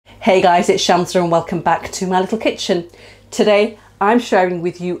Hey guys, it's Shamsa and welcome back to my little kitchen. Today I'm sharing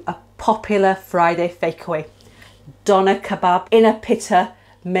with you a popular Friday fakeaway. Doner kebab in a pitta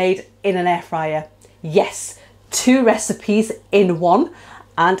made in an air fryer. Yes, 2 recipes in one,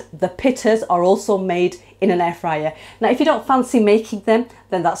 and the pittas are also made in an air fryer. Now if you don't fancy making them,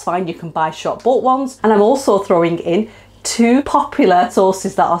 then that's fine, you can buy shop bought ones. And I'm also throwing in 2 popular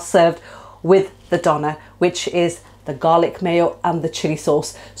sauces that are served with the doner, which is the garlic mayo and the chili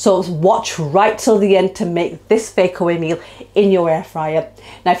sauce. So watch right till the end to make this fakeaway meal in your air fryer.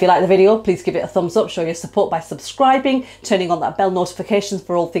 Now if you like the video, please give it a thumbs up, show your support by subscribing, turning on that bell notifications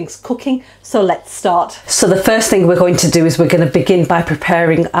for all things cooking. So let's start. So the first thing we're going to do is we're going to begin by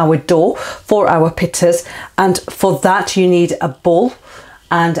preparing our dough for our pittas, and for that you need a bowl.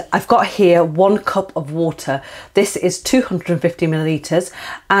 And I've got here 1 cup of water. This is 250 milliliters,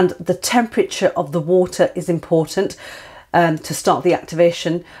 and the temperature of the water is important to start the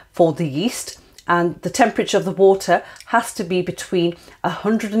activation for the yeast. And the temperature of the water has to be between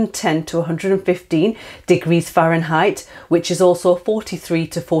 110 to 115 degrees Fahrenheit, which is also 43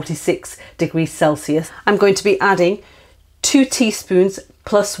 to 46 degrees Celsius. I'm going to be adding 2 teaspoons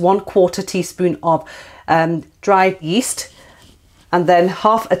plus 1/4 teaspoon of dried yeast, and then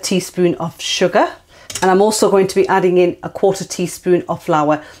half a teaspoon of sugar. And I'm also going to be adding in 1/4 teaspoon of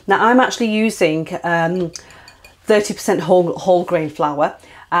flour. Now I'm actually using 30% whole grain flour,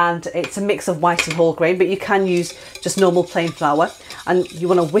 and it's a mix of white and whole grain, but you can use just normal plain flour. And you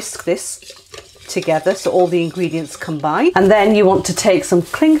want to whisk this together so all the ingredients combine. And then you want to take some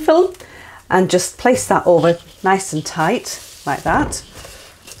cling film and just place that over nice and tight like that.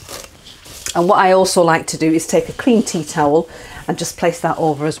 And what I also like to do is take a clean tea towel and just place that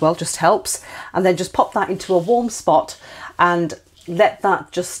over as well, just helps. And then just pop that into a warm spot and let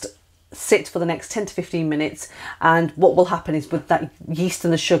that just sit for the next 10 to 15 minutes. And what will happen is with that yeast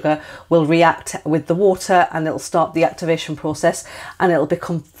and the sugar will react with the water, and it'll start the activation process, and it'll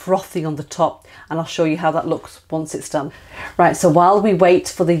become frothy on the top. And I'll show you how that looks once it's done. Right, so while we wait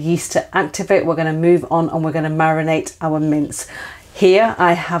for the yeast to activate, we're going to move on and we're going to marinate our mince. Here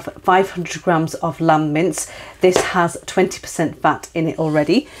I have 500 grams of lamb mince. This has 20% fat in it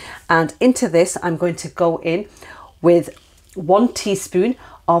already. And into this I'm going to go in with 1 teaspoon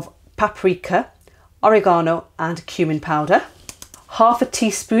of paprika, oregano and cumin powder, half a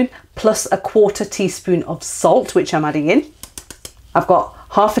teaspoon plus 1/4 teaspoon of salt, which I'm adding in. I've got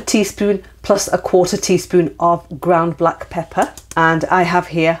half a teaspoon plus 1/4 teaspoon of ground black pepper, and I have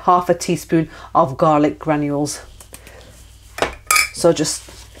here half a teaspoon of garlic granules. So just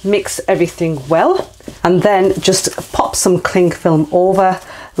mix everything well, and then just pop some cling film over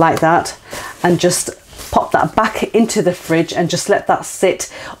like that, and just pop that back into the fridge and just let that sit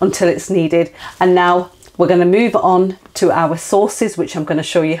until it's needed. And now we're going to move on to our sauces, which I'm going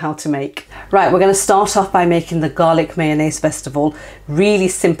to show you how to make. Right, we're going to start off by making the garlic mayonnaise first of all. Really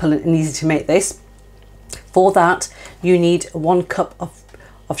simple and easy to make this. For that you need 1 cup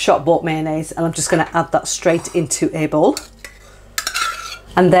of shop bought mayonnaise, and I'm just going to add that straight into a bowl.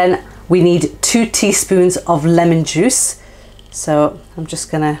 And then we need 2 teaspoons of lemon juice. So I'm just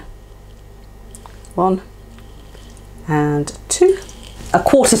gonna 1 and 2.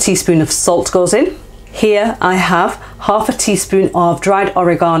 1/4 teaspoon of salt goes in. Here I have half a teaspoon of dried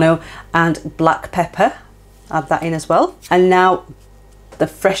oregano and black pepper. Add that in as well. And now the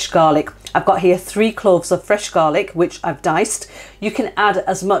fresh garlic. I've got here 3 cloves of fresh garlic, which I've diced. You can add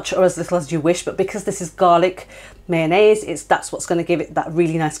as much or as little as you wish, but because this is garlic mayonnaise, that's what's going to give it that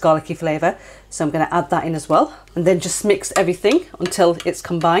really nice garlicky flavour. So I'm going to add that in as well, and then just mix everything until it's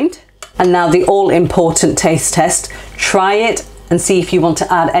combined. And now the all important taste test. Try it and see if you want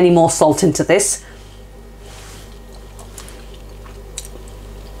to add any more salt into this.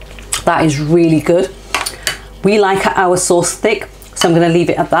 That is really good. We like our sauce thick, so I'm going to leave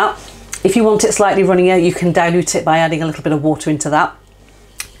it at that. If you want it slightly runnier, you can dilute it by adding a little bit of water into that.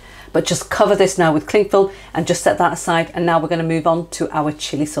 But just cover this now with cling film and just set that aside. And now we're going to move on to our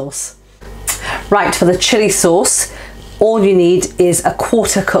chili sauce. Right, for the chili sauce, all you need is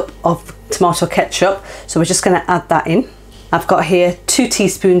 1/4 cup of tomato ketchup. So we're just going to add that in. I've got here 2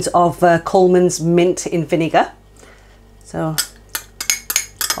 teaspoons of Coleman's mint in vinegar. So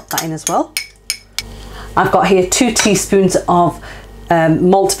pop that in as well. I've got here 2 teaspoons of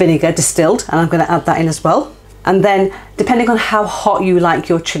malt vinegar distilled, and I'm going to add that in as well. And then depending on how hot you like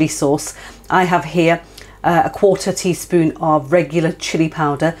your chili sauce, I have here 1/4 teaspoon of regular chili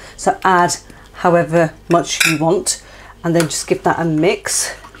powder. So add however much you want, and then just give that a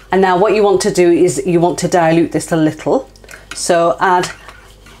mix. And now what you want to do is you want to dilute this a little. So add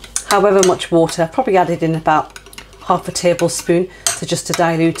however much water, probably added in about half a tablespoon to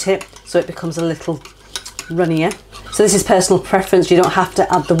dilute it so it becomes a little runnier. So this is personal preference, you don't have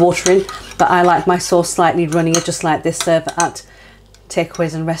to add the water in, but I like my sauce slightly runnier, just like this served at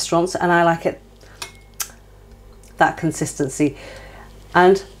takeaways and restaurants, and I like it that consistency.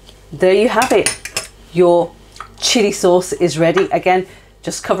 And there you have it, your chili sauce is ready. Again,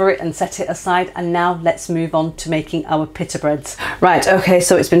 just cover it and set it aside, and now let's move on to making our pita breads. Right, okay,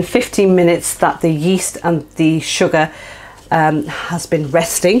 so it's been 15 minutes that the yeast and the sugar has been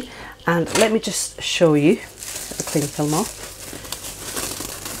resting, and let me just show you. Get the cling film off,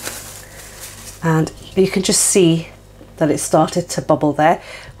 and you can just see that it started to bubble there,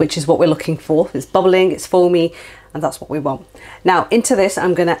 which is what we're looking for. It's bubbling, it's foamy, and that's what we want. Now into this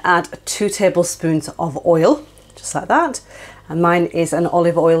I'm going to add 2 tablespoons of oil, just like that, and mine is an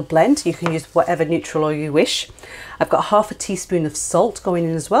olive oil blend. You can use whatever neutral oil you wish. I've got half a teaspoon of salt going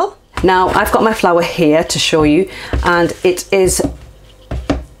in as well. Now I've got my flour here to show you, and it is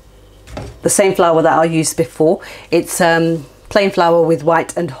the same flour that I used before. It's plain flour with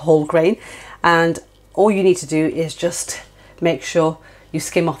white and whole grain, and all you need to do is just make sure you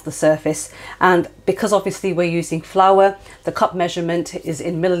skim off the surface. And because obviously we're using flour, the cup measurement is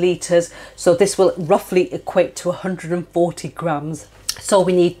in milliliters, so this will roughly equate to 140 grams. So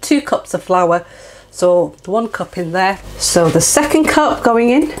we need 2 cups of flour, so 1 cup in there, so the 2nd cup going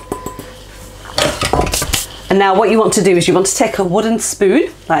in. And now what you want to do is you want to take a wooden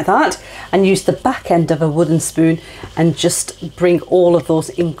spoon like that and use the back end of a wooden spoon and just bring all of those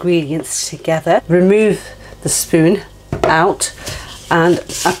ingredients together. Remove the spoon out, and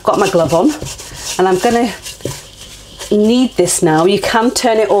I've got my glove on, and I'm going to knead this now. You can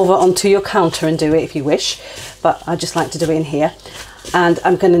turn it over onto your counter and do it if you wish, but I just like to do it in here. And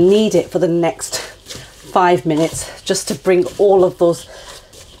I'm going to knead it for the next 5 minutes just to bring all of those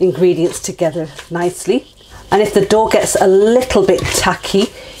ingredients together nicely. And if the dough gets a little bit tacky,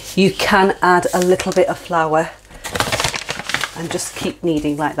 you can add a little bit of flour and just keep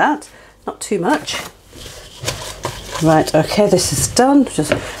kneading like that, not too much. Right, okay, this is done.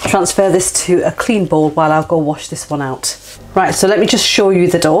 Just transfer this to a clean bowl while I'll go wash this one out. Right, so let me just show you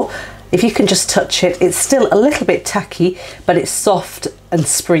the dough. If you can just touch it, it's still a little bit tacky, but it's soft and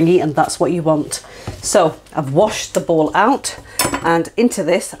springy, and that's what you want. So I've washed the bowl out, and into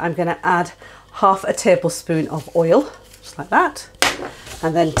this I'm going to add half a tablespoon of oil, just like that,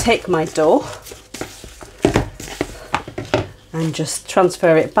 and then take my dough and just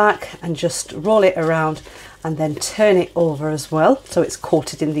transfer it back and just roll it around and then turn it over as well so it's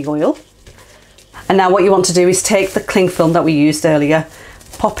coated in the oil. And now what you want to do is take the cling film that we used earlier,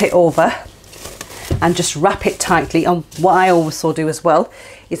 pop it over and just wrap it tightly. And what I also do as well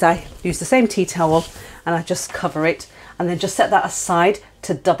is I use the same tea towel and I just cover it and then just set that aside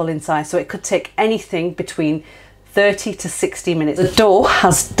to double in size. So it could take anything between 30 to 60 minutes. The dough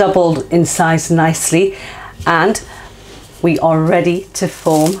has doubled in size nicely, and we are ready to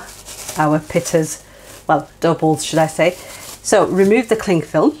form our pittas, well, dough balls should I say. So remove the cling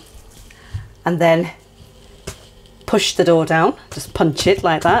film and then push the dough down, just punch it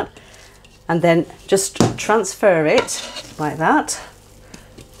like that, and then just transfer it like that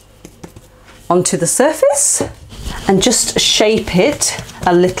onto the surface and just shape it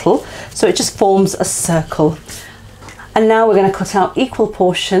a little so it just forms a circle. And now we're going to cut out equal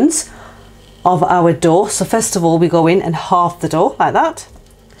portions of our dough. So first of all we go in and halve the dough like that.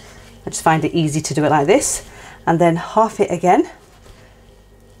 I just find it easy to do it like this, and then half it again,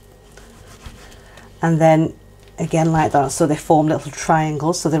 and then again like that, so they form little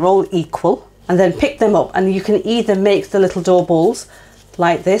triangles, so they're all equal. And then pick them up, and you can either make the little dough balls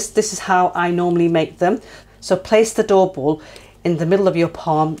like this. This is how I normally make them. So place the dough ball in the middle of your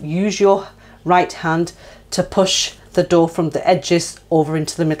palm, use your right hand to push the dough from the edges over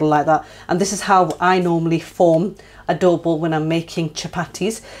into the middle like that. And this is how I normally form a dough ball when I'm making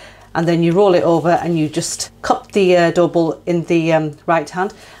chapatis. And then you roll it over and you just cup the dough ball in the right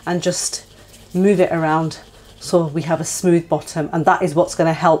hand and just move it around so we have a smooth bottom, and that is what's going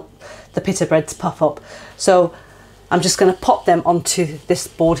to help the pita breads puff up. So I'm just going to pop them onto this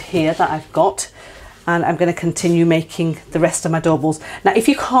board here that I've got, and I'm going to continue making the rest of my dough balls. Now if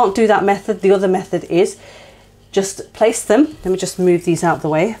you can't do that method, the other method is just place them, let me just move these out of the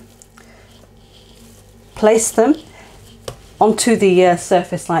way, place them onto the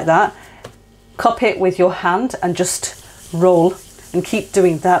surface like that, cup it with your hand and just roll, and keep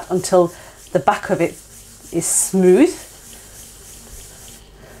doing that until the back of it is smooth.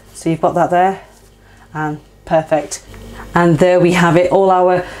 So you've got that there, and perfect. And there we have it, all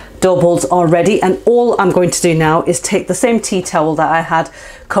our dough balls are ready, and all I'm going to do now is take the same tea towel that I had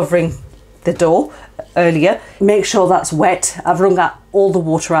covering the dough earlier. Make sure that's wet. I've wrung out all the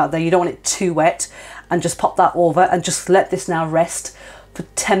water out there. You don't want it too wet. And just pop that over and just let this now rest for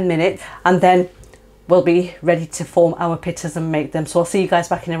 10 minutes, and then we'll be ready to form our pittas and make them. So I'll see you guys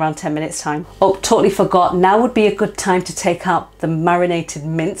back in around 10 minutes time. Oh, totally forgot. Now would be a good time to take out the marinated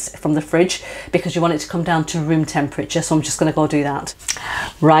mince from the fridge because you want it to come down to room temperature. So I'm just going to go do that.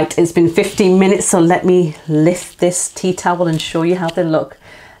 Right, it's been 15 minutes. So let me lift this tea towel and show you how they look.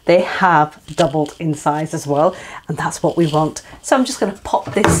 They have doubled in size as well, and that's what we want. So I'm just going to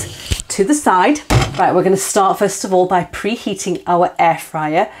pop this to the side. Right, we're going to start first of all by preheating our air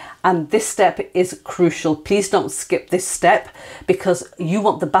fryer, and this step is crucial. Please don't skip this step because you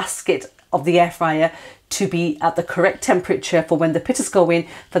want the basket of the air fryer to be at the correct temperature for when the pittas go in,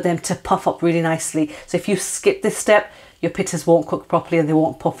 for them to puff up really nicely. So if you skip this step, your pittas won't cook properly and they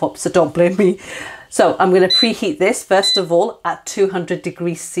won't puff up, so don't blame me. So I'm going to preheat this first of all at 200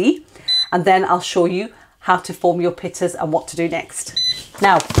 degrees C, and then I'll show you how to form your pittas and what to do next.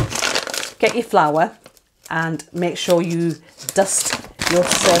 Now, get your flour and make sure you dust your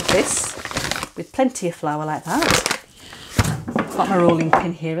surface with plenty of flour like that. I've got my rolling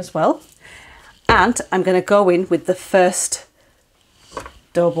pin here as well. And I'm going to go in with the first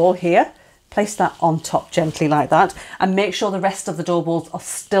dough ball here. Place that on top gently like that, and make sure the rest of the dough balls are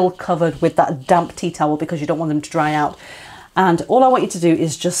still covered with that damp tea towel because you don't want them to dry out. And all I want you to do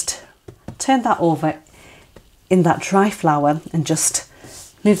is just turn that over in that dry flour and just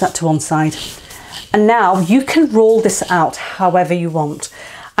move that to one side. And now you can roll this out however you want.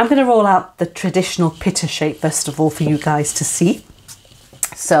 I'm going to roll out the traditional pitta shape first of all for you guys to see.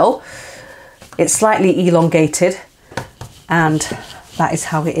 So it's slightly elongated, and that is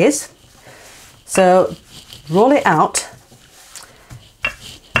how it is. So roll it out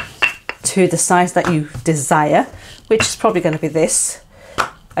to the size that you desire, which is probably going to be this.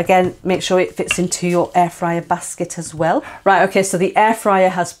 Again, make sure it fits into your air fryer basket as well. Right, okay, so the air fryer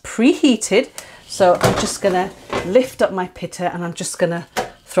has preheated. So I'm just going to lift up my pitta and I'm just going to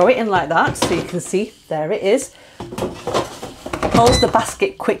throw it in like that. So you can see, there it is. Close the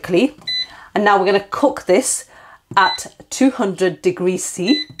basket quickly. And now we're going to cook this at 200 degrees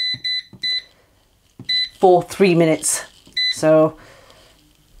C. For 3 minutes. So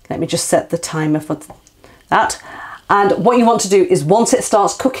let me just set the timer for that. And what you want to do is once it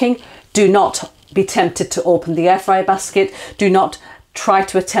starts cooking, do not be tempted to open the air fryer basket. Do not try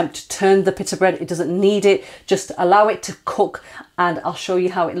to attempt to turn the pitta bread. It doesn't need it. Just allow it to cook, and I'll show you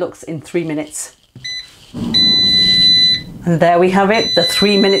how it looks in 3 minutes. And there we have it. The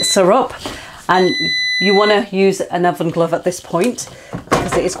 3 minutes are up, and you want to use an oven glove at this point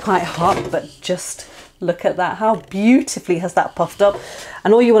because it is quite hot, but just look at that, how beautifully has that puffed up.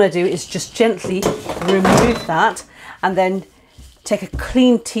 And all you want to do is just gently remove that, and then take a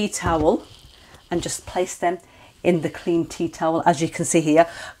clean tea towel and just place them in the clean tea towel, as you can see here.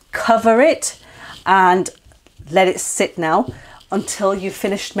 Cover it and let it sit now until you've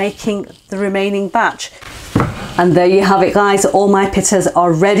finished making the remaining batch. And there you have it, guys. All my pittas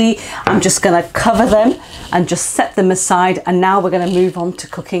are ready. I'm just going to cover them and just set them aside, and now we're going to move on to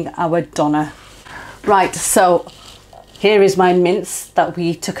cooking our doner. Right, so here is my mince that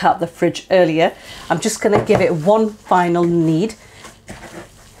we took out the fridge earlier. I'm just going to give it one final knead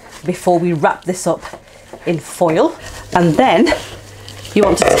before we wrap this up in foil. And then you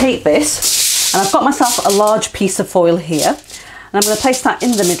want to take this, and I've got myself a large piece of foil here, and I'm going to place that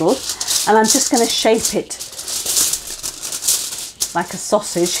in the middle, and I'm just going to shape it like a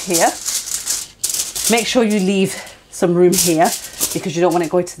sausage here. Make sure you leave some room here because you don't want it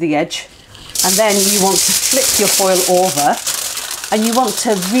going to the edge. And then you want to flip your foil over, and you want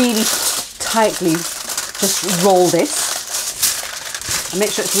to really tightly just roll this and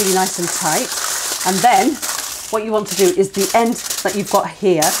make sure it's really nice and tight. And then what you want to do is the end that you've got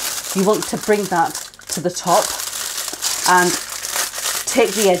here, you want to bring that to the top and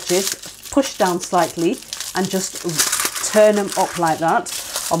take the edges, push down slightly, and just turn them up like that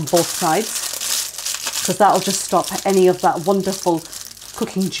on both sides, because that'll just stop any of that wonderful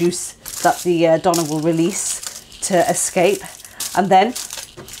cooking juice that the doner will release to escape. And then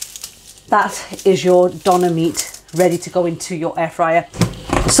that is your doner meat ready to go into your air fryer.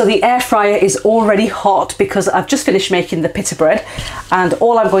 So the air fryer is already hot because I've just finished making the pitta bread, and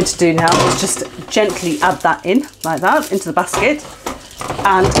all I'm going to do now is just gently add that in like that into the basket,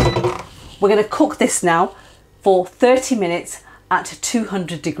 and we're going to cook this now for 30 minutes at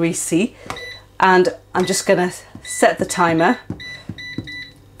 200 degrees C. And I'm just going to set the timer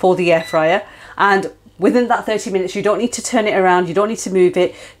for the air fryer, and within that 30 minutes you don't need to turn it around, you don't need to move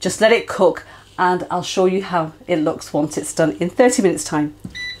it, just let it cook, and I'll show you how it looks once it's done in 30 minutes time.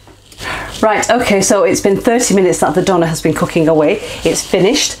 Right, okay, so it's been 30 minutes that the doner has been cooking away. It's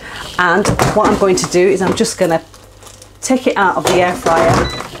finished, and what I'm going to do is I'm just going to take it out of the air fryer,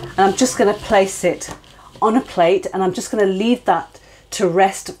 and I'm just going to place it on a plate, and I'm just going to leave that to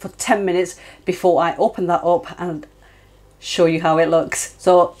rest for 10 minutes before I open that up and show you how it looks.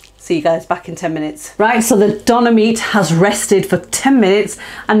 So see you guys back in 10 minutes. Right, so the doner meat has rested for 10 minutes,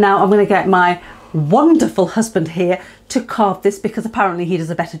 and now I'm going to get my wonderful husband here to carve this, because apparently he does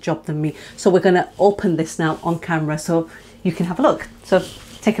a better job than me. So we're going to open this now on camera so you can have a look. So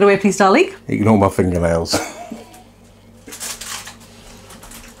take it away, please, darling. Ignore my fingernails.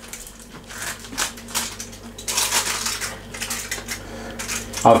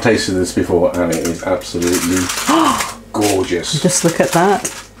 I've tasted this before and it is absolutely gorgeous. Just look at that.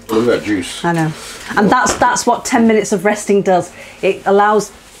 Look at that juice. I know. And that's what 10 minutes of resting does. It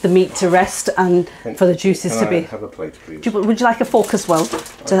allows the meat to rest and for the juices to be... Have a plate, please. Would you like a fork as well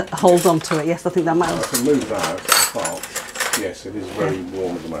to hold on to it? Yes, I think that might... I can move that apart. Yes, it is very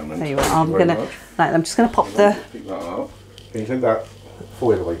warm at the moment. There you are. I'm just gonna pop the... Pick that up. Can you take that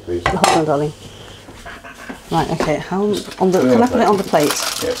forward away, please? Hold on, darling. Right, okay. Can I put it on the plate?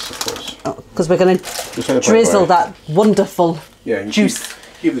 Yes, of course. Because we're going to drizzle that wonderful juice.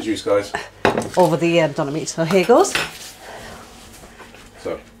 Give the juice, guys. Over the doner meat. So here goes.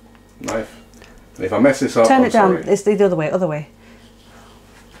 So, knife. And if I mess this up, turn it down. Sorry. It's the other way. Other way.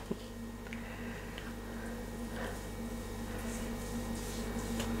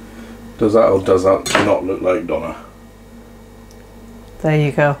 Does that or does that not look like doner? There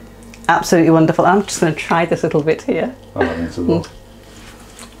you go. Absolutely wonderful. I'm just going to try this little bit here. I think so as well.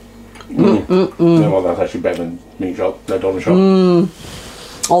 You know what, that's actually better than meat shop, no doner shop.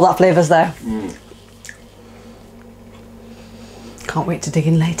 All that flavour's there. Can't wait to dig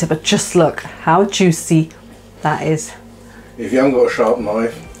in later, but just look how juicy that is. If you haven't got a sharp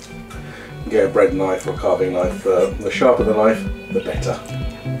knife, get a bread knife or a carving knife. The sharper the knife, the better.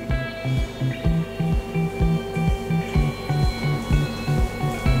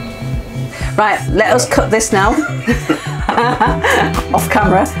 Right, let us cut this now off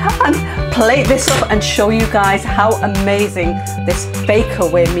camera and plate this up and show you guys how amazing this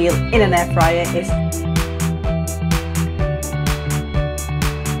fakeaway meal in an air fryer is.